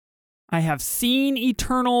I have seen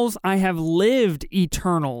Eternals, I have lived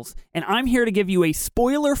Eternals, and I'm here to give you a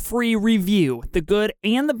spoiler-free review, the good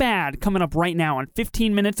and the bad, coming up right now on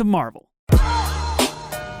 15 Minutes of Marvel.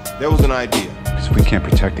 There was an idea. Because if we can't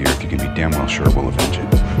protect the Earth, you can be damn well sure we'll avenge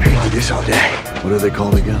it. I can do this all day. What are they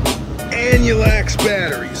called again? Annulax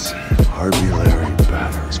batteries. Harbulary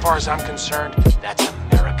batteries. As far as I'm concerned, that's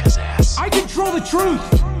America's ass. I control the truth.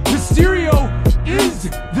 Mysterio is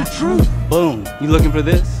the truth. Boom. You looking for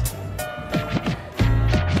this?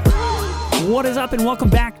 What is up, and welcome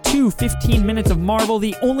back to 15 Minutes of Marvel,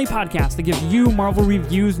 the only podcast that gives you Marvel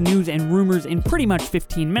reviews, news, and rumors in pretty much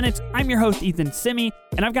 15 minutes. I'm your host, Ethan Simi,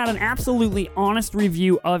 and I've got an absolutely honest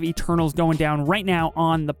review of Eternals going down right now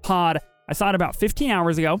on the pod. I saw it about 15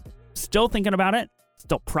 hours ago, still thinking about it,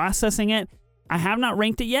 still processing it. I have not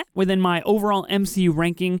ranked it yet within my overall MCU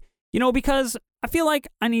ranking, because I feel like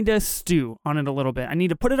I need to stew on it a little bit. I need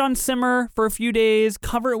to put it on simmer for a few days,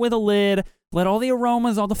 cover it with a lid, let all the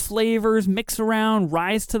aromas, all the flavors mix around,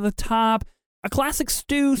 rise to the top. A classic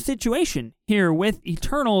stew situation here with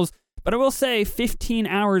Eternals. But I will say, 15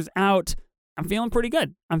 hours out, I'm feeling pretty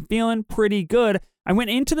good. I went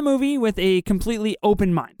into the movie with a completely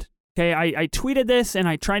open mind. Okay, I tweeted this, and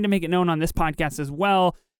I tried to make it known on this podcast as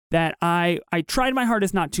well, that I tried my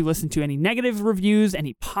hardest not to listen to any negative reviews,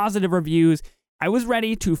 any positive reviews. I was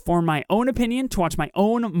ready to form my own opinion, to watch my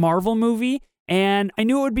own Marvel movie, and I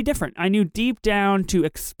knew it would be different. I knew deep down to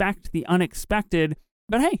expect the unexpected.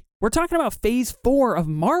 But hey, we're talking about Phase 4 of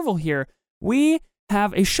Marvel here. We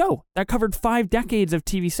have a show that covered 5 decades of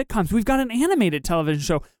TV sitcoms. We've got an animated television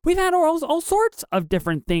show. We've had all sorts of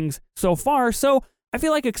different things so far. So I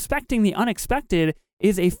feel like expecting the unexpected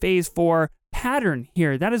is a Phase 4 pattern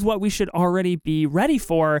here. That is what we should already be ready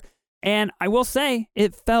for. And I will say,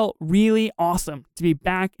 it felt really awesome to be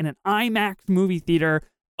back in an IMAX movie theater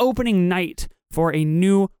opening night for a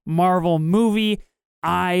new Marvel movie.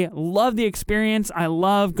 I love the experience. I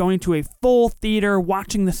love going to a full theater,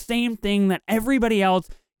 watching the same thing that everybody else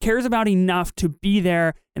cares about enough to be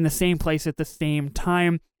there in the same place at the same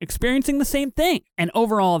time, experiencing the same thing. And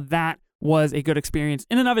overall, that was a good experience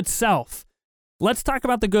in and of itself. Let's talk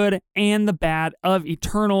about the good and the bad of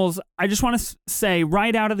Eternals. I just want to say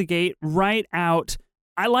right out of the gate,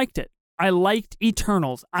 I liked it. I liked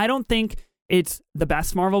Eternals. I don't think it's the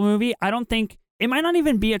best Marvel movie. I don't think it might not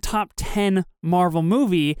even be a top 10 Marvel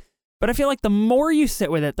movie, but I feel like the more you sit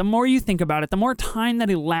with it, the more you think about it, the more time that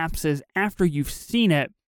elapses after you've seen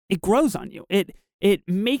it, it grows on you. It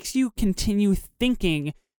makes you continue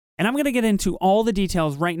thinking, and I'm going to get into all the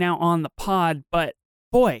details right now on the pod, but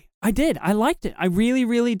boy, I did. I liked it. I really,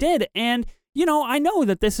 really did. And, I know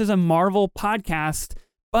that this is a Marvel podcast,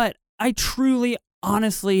 but I truly,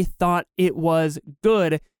 honestly thought it was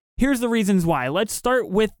good. Here's the reasons why. Let's start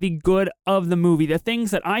with the good of the movie, the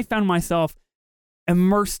things that I found myself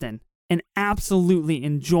immersed in and absolutely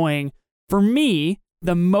enjoying. For me,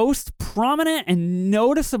 the most prominent and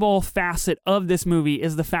noticeable facet of this movie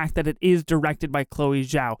is the fact that it is directed by Chloe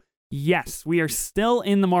Zhao. Yes, we are still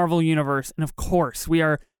in the Marvel Universe, and of course, we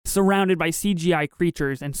are surrounded by CGI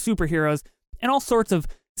creatures and superheroes and all sorts of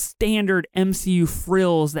standard MCU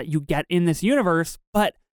frills that you get in this universe,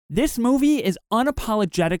 but this movie is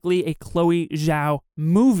unapologetically a Chloe Zhao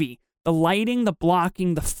movie. The lighting, the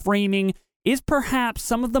blocking, the framing is perhaps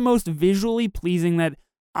some of the most visually pleasing that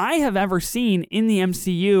I have ever seen in the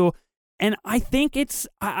MCU, and I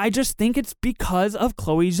just think it's because of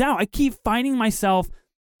Chloe Zhao. I keep finding myself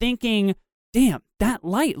thinking, damn, that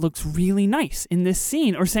light looks really nice in this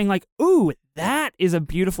scene, or saying like, ooh, that is a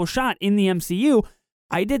beautiful shot in the MCU.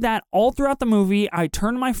 I did that all throughout the movie. I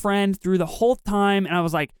turned my friend through the whole time, and I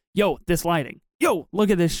was like, yo, this lighting. Yo, look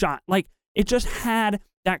at this shot. Like, it just had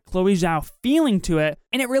that Chloe Zhao feeling to it,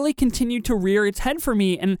 and it really continued to rear its head for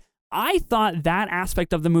me, and I thought that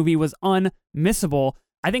aspect of the movie was unmissable.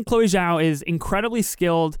 I think Chloe Zhao is incredibly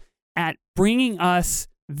skilled at bringing us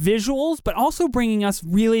visuals, but also bringing us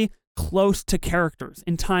really close to characters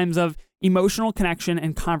in times of emotional connection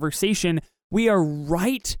and conversation. We are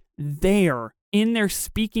right there in their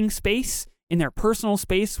speaking space, in their personal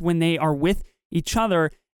space when they are with each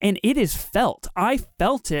other, and it is felt. I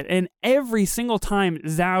felt it, and every single time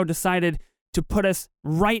Zhao decided to put us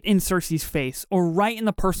right in Cersei's face or right in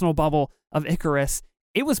the personal bubble of Ikaris,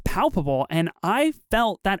 it was palpable, and I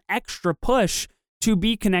felt that extra push to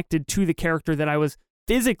be connected to the character that I was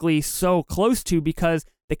physically so close to because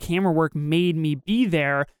the camera work made me be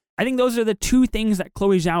there. I think those are the two things that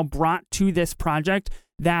Chloe Zhao brought to this project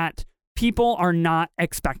that people are not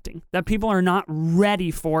expecting, that people are not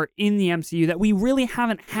ready for in the MCU, that we really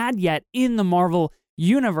haven't had yet in the Marvel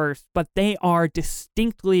universe, but they are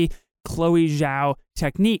distinctly Chloe Zhao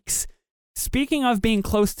techniques. speaking of being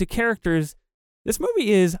close to characters, this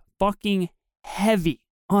movie is fucking heavy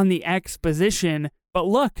on the exposition, but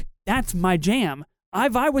look, that's my jam. I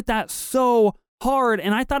vibe with that so hard,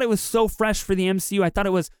 and I thought it was so fresh for the MCU. I thought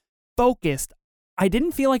it was focused. I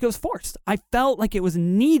didn't feel like it was forced. I felt like it was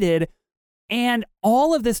needed, and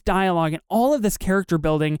all of this dialogue and all of this character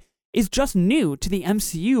building is just new to the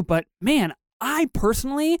MCU, but man, I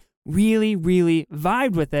personally really, really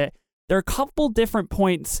vibed with it. There are a couple different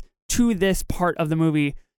points to this part of the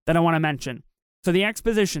movie that I want to mention. So the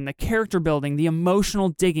exposition, the character building, the emotional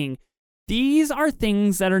digging, these are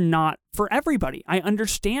things that are not for everybody. I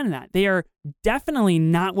understand that. They are definitely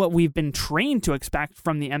not what we've been trained to expect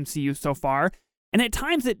from the MCU so far. And at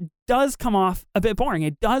times it does come off a bit boring.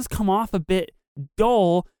 It does come off a bit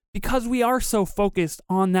dull because we are so focused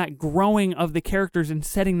on that growing of the characters and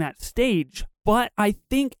setting that stage. But I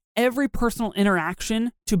think every personal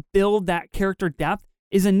interaction to build that character depth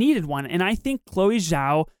is a needed one. And I think Chloe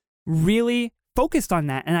Zhao really focused on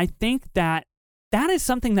that. And I think that that is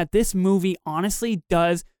something that this movie honestly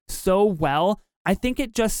does so well. I think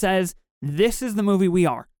it just says, this is the movie we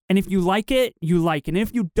are. And if you like it, you like it. And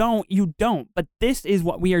if you don't, you don't. But this is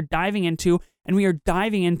what we are diving into. And we are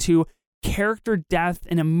diving into character depth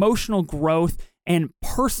and emotional growth and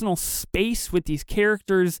personal space with these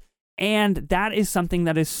characters. And that is something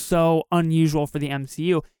that is so unusual for the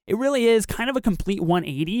MCU. It really is kind of a complete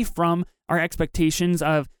 180 from our expectations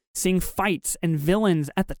of seeing fights and villains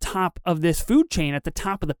at the top of this food chain, at the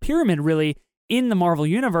top of the pyramid, really, in the Marvel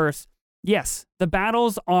Universe. Yes, the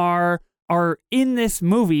battles are in this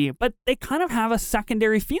movie, but they kind of have a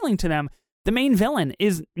secondary feeling to them. The main villain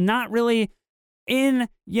is not really in,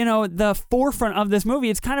 the forefront of this movie.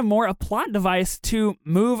 It's kind of more a plot device to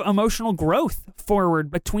move emotional growth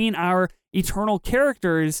forward between our eternal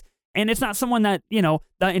characters. And it's not someone that, the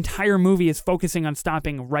entire movie is focusing on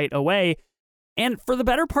stopping right away. And for the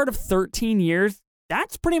better part of 13 years,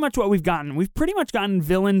 that's pretty much what we've gotten. We've pretty much gotten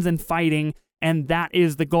villains and fighting, and that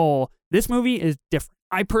is the goal. This movie is different.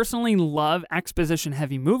 I personally love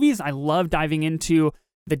exposition-heavy movies. I love diving into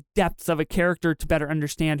the depths of a character to better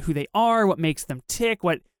understand who they are, what makes them tick,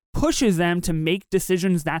 what pushes them to make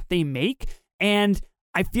decisions that they make. And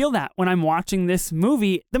I feel that when I'm watching this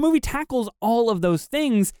movie, the movie tackles all of those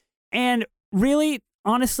things. And really,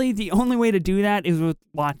 honestly, the only way to do that is with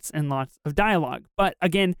lots and lots of dialogue. But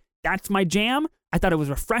again, that's my jam. I thought it was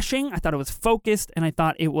refreshing. I thought it was focused, and I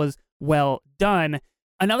thought it was well done.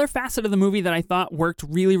 Another facet of the movie that I thought worked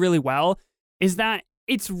really, really well is that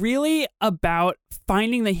it's really about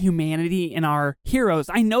finding the humanity in our heroes.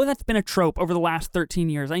 I know that's been a trope over the last 13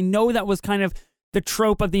 years. I know that was kind of the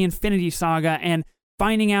trope of the Infinity Saga and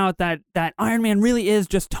finding out that Iron Man really is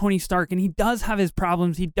just Tony Stark, and he does have his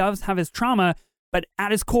problems, he does have his trauma, but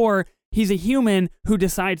at his core, he's a human who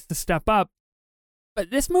decides to step up.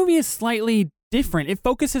 But this movie is slightly different. It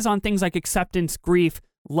focuses on things like acceptance, grief,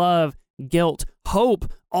 love, guilt,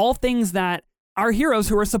 hope, all things that our heroes,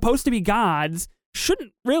 who are supposed to be gods,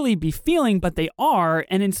 shouldn't really be feeling, but they are,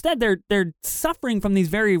 and instead they're suffering from these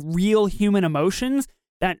very real human emotions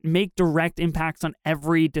that make direct impacts on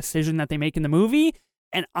every decision that they make in the movie,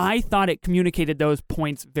 and I thought it communicated those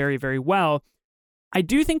points very, very well. I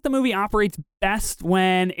do think the movie operates best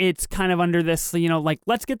when it's kind of under this,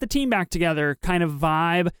 let's get the team back together kind of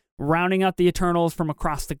vibe, rounding out the Eternals from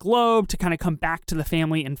across the globe to kind of come back to the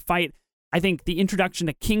family and fight. I think the introduction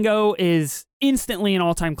to Kingo is instantly an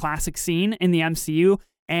all-time classic scene in the MCU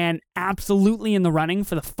and absolutely in the running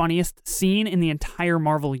for the funniest scene in the entire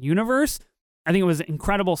Marvel Universe. I think it was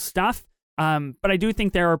incredible stuff, but I do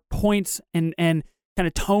think there are points and kind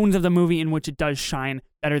of tones of the movie in which it does shine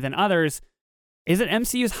better than others. Is it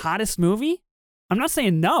MCU's hottest movie? I'm not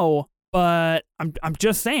saying no, but I'm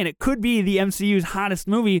just saying it could be the MCU's hottest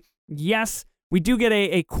movie. Yes, we do get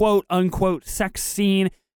a quote-unquote sex scene.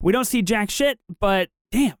 We don't see jack shit, but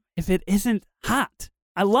damn, if it isn't hot.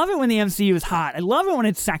 I love it when the MCU is hot. I love it when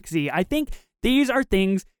it's sexy. I think these are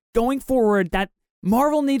things going forward that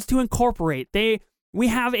Marvel needs to incorporate. We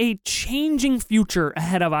have a changing future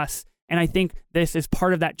ahead of us, and I think this is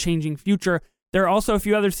part of that changing future. There are also a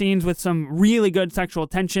few other scenes with some really good sexual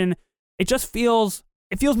tension. It just feels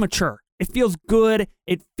mature. It feels good.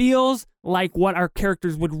 It feels like what our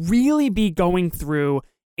characters would really be going through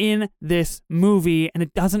in this movie, and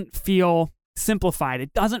it doesn't feel simplified.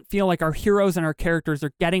 It doesn't feel like our heroes and our characters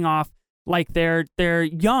are getting off like they're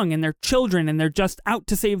young and they're children and they're just out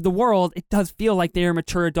to save the world. It does feel like they are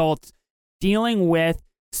mature adults dealing with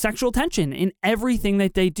sexual tension in everything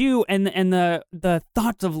that they do, and the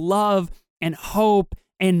thoughts of love and hope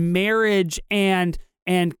and marriage and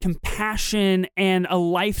and compassion and a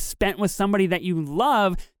life spent with somebody that you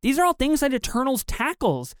love, these are all things that Eternals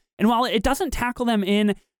tackles. And while it doesn't tackle them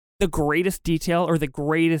in the greatest detail or the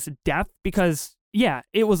greatest depth, because, yeah,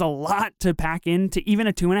 it was a lot to pack into even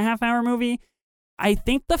a 2.5-hour movie, I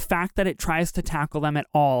think the fact that it tries to tackle them at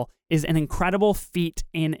all is an incredible feat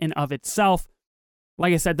in and of itself.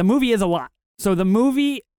 Like I said, the movie is a lot. So the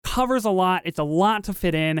movie covers a lot. It's a lot to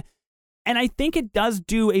fit in. And I think it does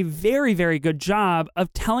do a very, very good job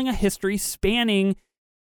of telling a history spanning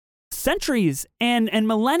centuries and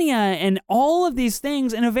millennia and all of these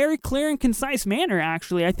things in a very clear and concise manner,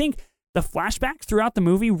 actually. I think the flashbacks throughout the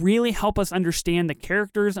movie really help us understand the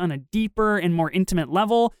characters on a deeper and more intimate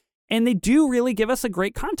level. And they do really give us a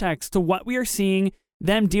great context to what we are seeing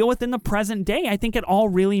them deal with in the present day. I think it all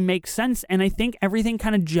really makes sense. And I think everything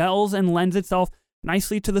kind of gels and lends itself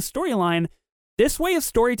nicely to the storyline. This way of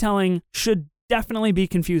storytelling should definitely be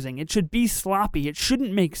confusing. It should be sloppy. It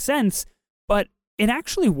shouldn't make sense, but it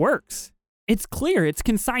actually works. It's clear. It's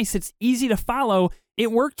concise. It's easy to follow.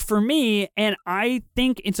 It worked for me, and I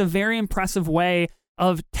think it's a very impressive way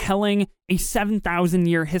of telling a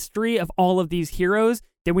 7,000-year history of all of these heroes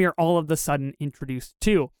that we are all of a sudden introduced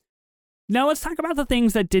to. Now let's talk about the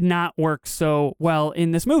things that did not work so well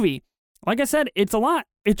in this movie. Like I said, it's a lot.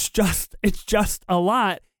 It's just a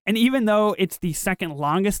lot. And even though it's the second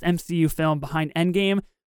longest MCU film behind Endgame,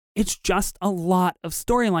 it's just a lot of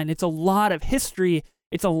storyline. It's a lot of history.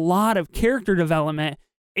 It's a lot of character development.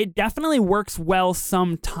 It definitely works well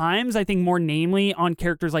sometimes, I think more namely on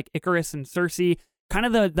characters like Ikaris and Sersi, kind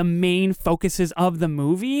of the main focuses of the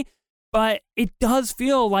movie. But it does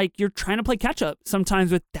feel like you're trying to play catch up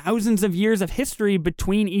sometimes with thousands of years of history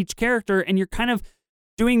between each character, and you're kind of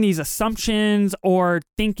doing these assumptions or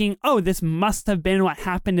thinking, oh, this must have been what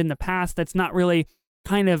happened in the past that's not really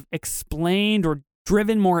kind of explained or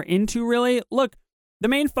driven more into, really. Look, the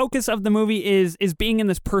main focus of the movie is being in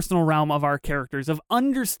this personal realm of our characters, of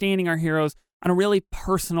understanding our heroes on a really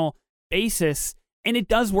personal basis. And it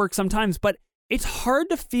does work sometimes, but it's hard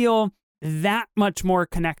to feel that much more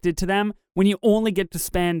connected to them when you only get to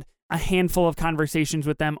spend a handful of conversations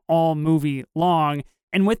with them all movie long.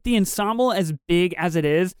 And with the ensemble as big as it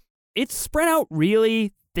is, it's spread out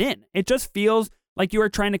really thin. It just feels like you are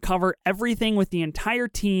trying to cover everything with the entire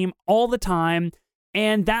team all the time.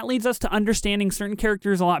 And that leads us to understanding certain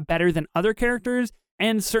characters a lot better than other characters.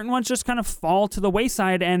 And certain ones just kind of fall to the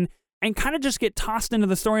wayside and kind of just get tossed into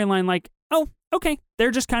the storyline like, oh, okay,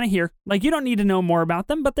 they're just kind of here. Like, you don't need to know more about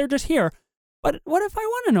them, but they're just here. But what if I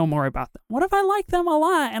want to know more about them? What if I like them a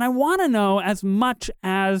lot and I want to know as much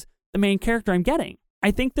as the main character I'm getting? I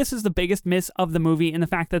think this is the biggest miss of the movie in the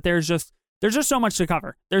fact that there's just so much to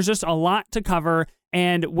cover. There's just a lot to cover.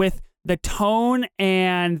 And with the tone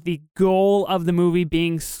and the goal of the movie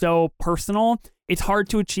being so personal, it's hard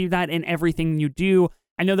to achieve that in everything you do.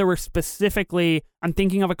 I know there were specifically, I'm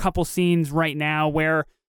thinking of a couple scenes right now where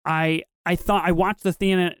I thought I watched the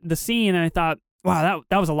scene and I thought, wow,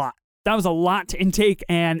 that was a lot. That was a lot to intake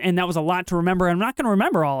and that was a lot to remember. I'm not going to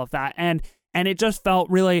remember all of that. And it just felt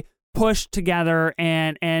really pushed together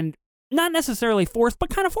and not necessarily forced, but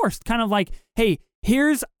kind of forced. Kind of like, hey,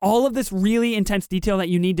 here's all of this really intense detail that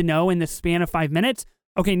you need to know in this span of 5 minutes.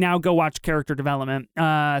 Okay, now go watch character development.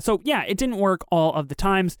 So yeah, it didn't work all of the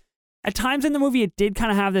times. At times in the movie, it did kind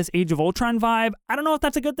of have this Age of Ultron vibe. I don't know if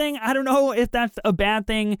that's a good thing. I don't know if that's a bad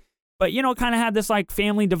thing. But, you know, kind of had this like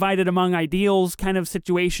family divided among ideals kind of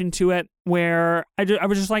situation to it where I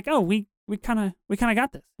was just like, oh, we kind of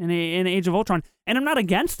got this in Age of Ultron. And I'm not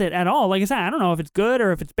against it at all. Like I said, I don't know if it's good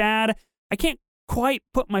or if it's bad. I can't quite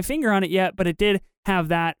put my finger on it yet, but it did have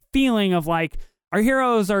that feeling of like our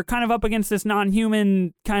heroes are kind of up against this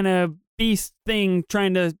non-human kind of beast thing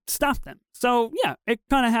trying to stop them. So yeah, it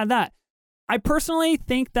kind of had that. I personally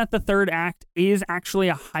think that the third act is actually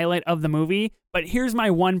a highlight of the movie, but here's my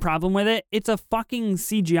one problem with it. It's a fucking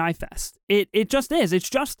CGI fest. It just is. It's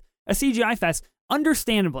just a CGI fest.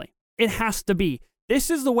 Understandably, it has to be. This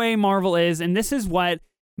is the way Marvel is, and this is what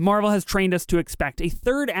Marvel has trained us to expect. A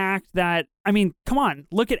third act that, I mean, come on,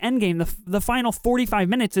 look at Endgame. The final 45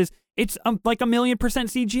 minutes it's like 1,000,000%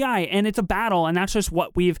 CGI, and it's a battle, and that's just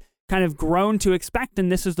what we've kind of grown to expect,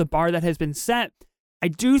 and this is the bar that has been set. I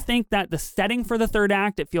do think that the setting for the third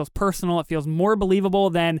act, it feels personal. It feels more believable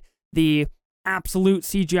than the absolute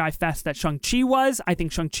CGI fest that Shang-Chi was. I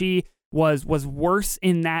think Shang-Chi was worse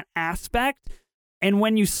in that aspect. And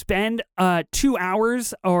when you spend 2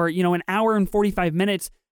 hours or, you know, an hour and 45 minutes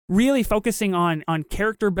really focusing on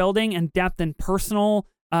character building and depth and personal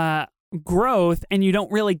growth, and you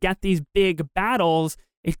don't really get these big battles,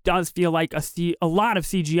 it does feel like a lot of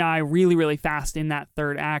CGI really, really fast in that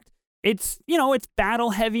third act. it's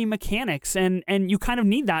battle heavy mechanics, and you kind of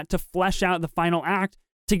need that to flesh out the final act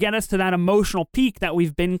to get us to that emotional peak that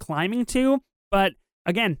we've been climbing to. But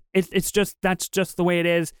again, that's just the way it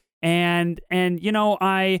is. And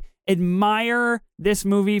I admire this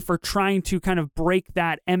movie for trying to kind of break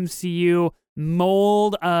that MCU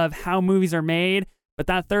mold of how movies are made. But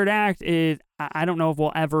that third act I don't know if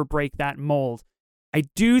we'll ever break that mold. I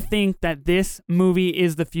do think that this movie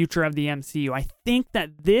is the future of the MCU. I think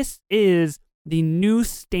that this is the new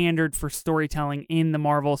standard for storytelling in the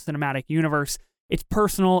Marvel Cinematic Universe. It's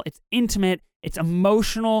personal, it's intimate, it's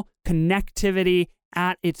emotional connectivity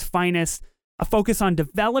at its finest. A focus on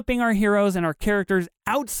developing our heroes and our characters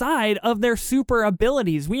outside of their super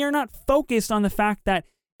abilities. We are not focused on the fact that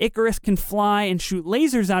Icarus can fly and shoot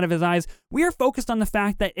lasers out of his eyes. We are focused on the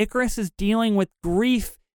fact that Icarus is dealing with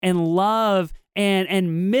grief and love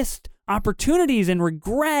and missed opportunities and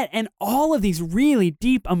regret and all of these really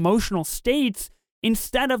deep emotional states,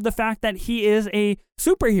 instead of the fact that he is a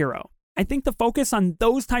superhero. I think the focus on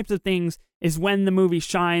those types of things is when the movie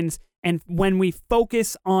shines, and when we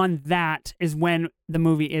focus on that is when the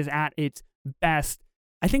movie is at its best.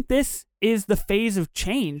 I think this is the phase of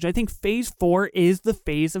change. I think phase 4 is the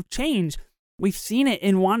phase of change. We've seen it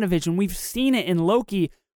in WandaVision. We've seen it in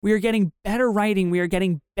Loki. We are getting better writing. We are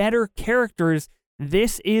getting better characters.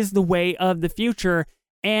 This is the way of the future.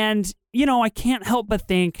 And, I can't help but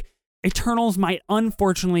think Eternals might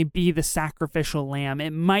unfortunately be the sacrificial lamb.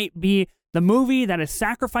 It might be the movie that is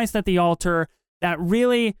sacrificed at the altar that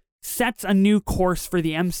really sets a new course for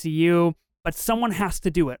the MCU, but someone has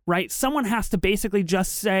to do it, right? Someone has to basically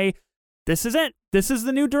just say, this is it. This is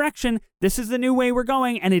the new direction. This is the new way we're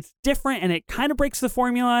going, and it's different, and it kind of breaks the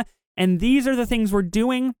formula, and these are the things we're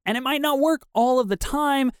doing, and it might not work all of the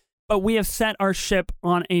time, but we have set our ship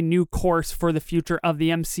on a new course for the future of the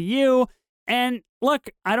MCU. And look,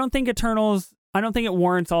 I don't think it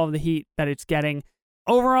warrants all of the heat that it's getting.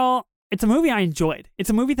 Overall, it's a movie I enjoyed. It's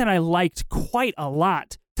a movie that I liked quite a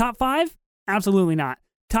lot. Top 5? Absolutely not.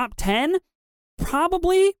 Top 10?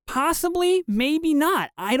 Probably, possibly, maybe not.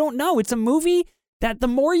 I don't know. It's a movie that the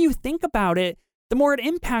more you think about it, the more it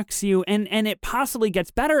impacts you, and it possibly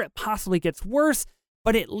gets better, it possibly gets worse,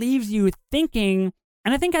 but it leaves you thinking.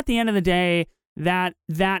 And I think at the end of the day, that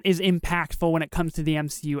is impactful when it comes to the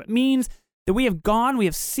MCU. It means that we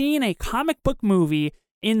have seen a comic book movie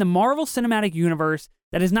in the Marvel Cinematic Universe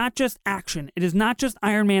that is not just action. It is not just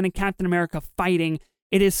Iron Man and Captain America fighting.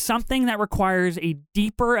 It is something that requires a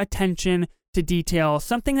deeper attention to detail,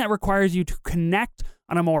 something that requires you to connect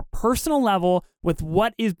on a more personal level with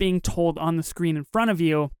what is being told on the screen in front of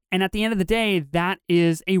you. And at the end of the day, that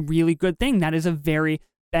is a really good thing. That is a very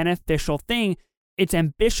beneficial thing. It's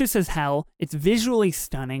ambitious as hell. It's visually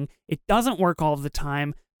stunning. It doesn't work all the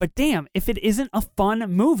time. But damn, if it isn't a fun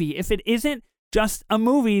movie, if it isn't just a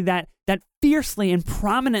movie that fiercely and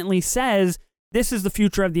prominently says, this is the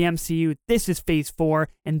future of the MCU, this is phase 4,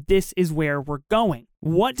 and this is where we're going.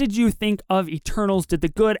 What did you think of Eternals? Did the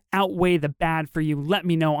good outweigh the bad for you? Let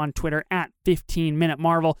me know on Twitter at 15Minute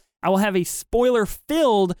Marvel. I will have a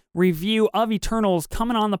spoiler-filled review of Eternals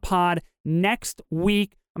coming on the pod next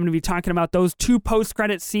week. I'm going to be talking about those 2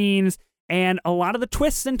 post-credit scenes and a lot of the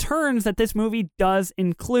twists and turns that this movie does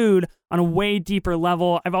include on a way deeper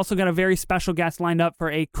level. I've also got a very special guest lined up for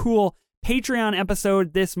a cool Patreon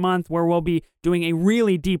episode this month where we'll be doing a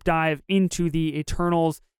really deep dive into the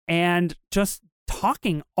Eternals and just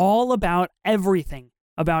talking all about everything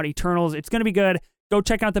about Eternals. It's going to be good. Go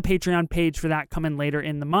check out the Patreon page for that coming later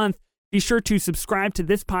in the month. Be sure to subscribe to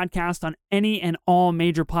this podcast on any and all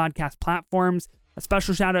major podcast platforms. A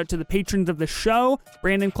special shout out to the patrons of the show,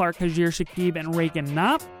 Brandon Clark, Hajir Shakib, and Reagan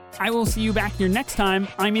Knopp. I will see you back here next time.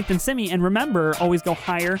 I'm Ethan Simi, and remember, always go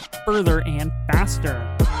higher, further, and faster.